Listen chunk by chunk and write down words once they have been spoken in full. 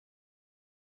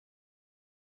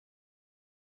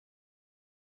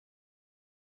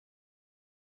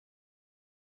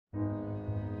You're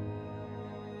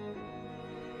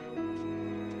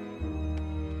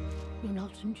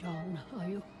not St. John, are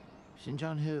you? St.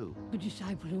 John who? The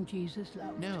disciple whom Jesus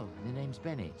loved. No, the name's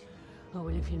Benny. Oh,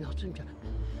 well, if you're not St. John,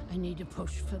 I need a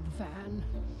push for the van.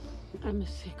 I'm a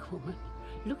sick woman,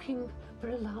 looking for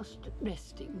a last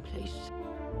resting place.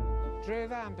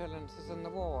 Drove ambulances in the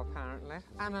war, apparently.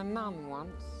 And a nun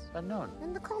once. A nun?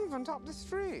 In the convent up the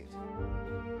street.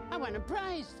 I won a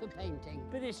prize for painting.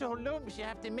 But it's all lumps, you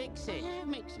have to mix it. I have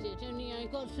mixed it, only I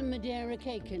got some Madeira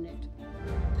cake in it.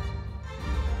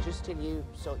 Just till you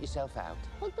sort yourself out.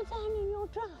 Put the van in your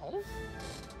drive?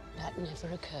 That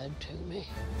never occurred to me.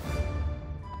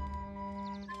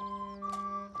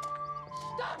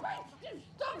 Stop it!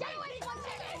 Stop it!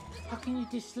 How can you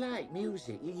dislike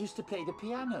music? You used to play the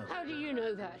piano. How do you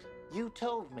know that? You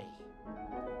told me.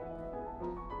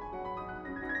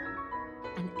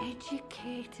 An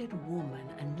educated woman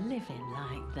and living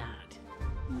like that.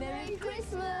 Merry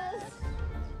Christmas!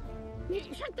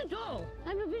 Shut the door!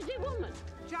 I'm a busy woman.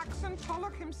 Jackson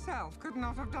Pollock himself could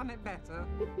not have done it better.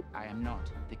 I am not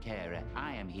the carer.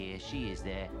 I am here, she is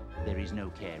there. There is no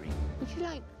caring. Would you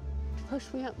like to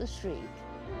push me up the street?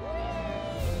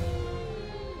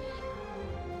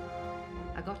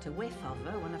 I got a whiff of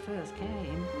her when I first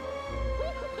came.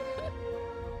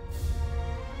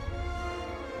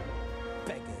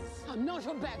 Beggars. I'm not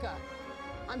a beggar.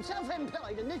 I'm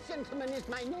self-employed, and this gentleman is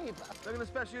my neighbour. Looking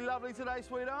especially lovely today,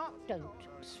 sweetheart. Don't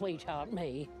sweetheart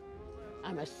me.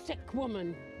 I'm a sick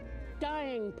woman,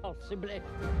 dying possibly.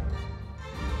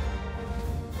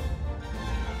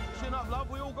 Chin up, love.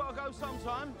 We all gotta go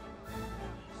sometime.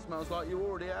 Smells like you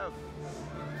already have.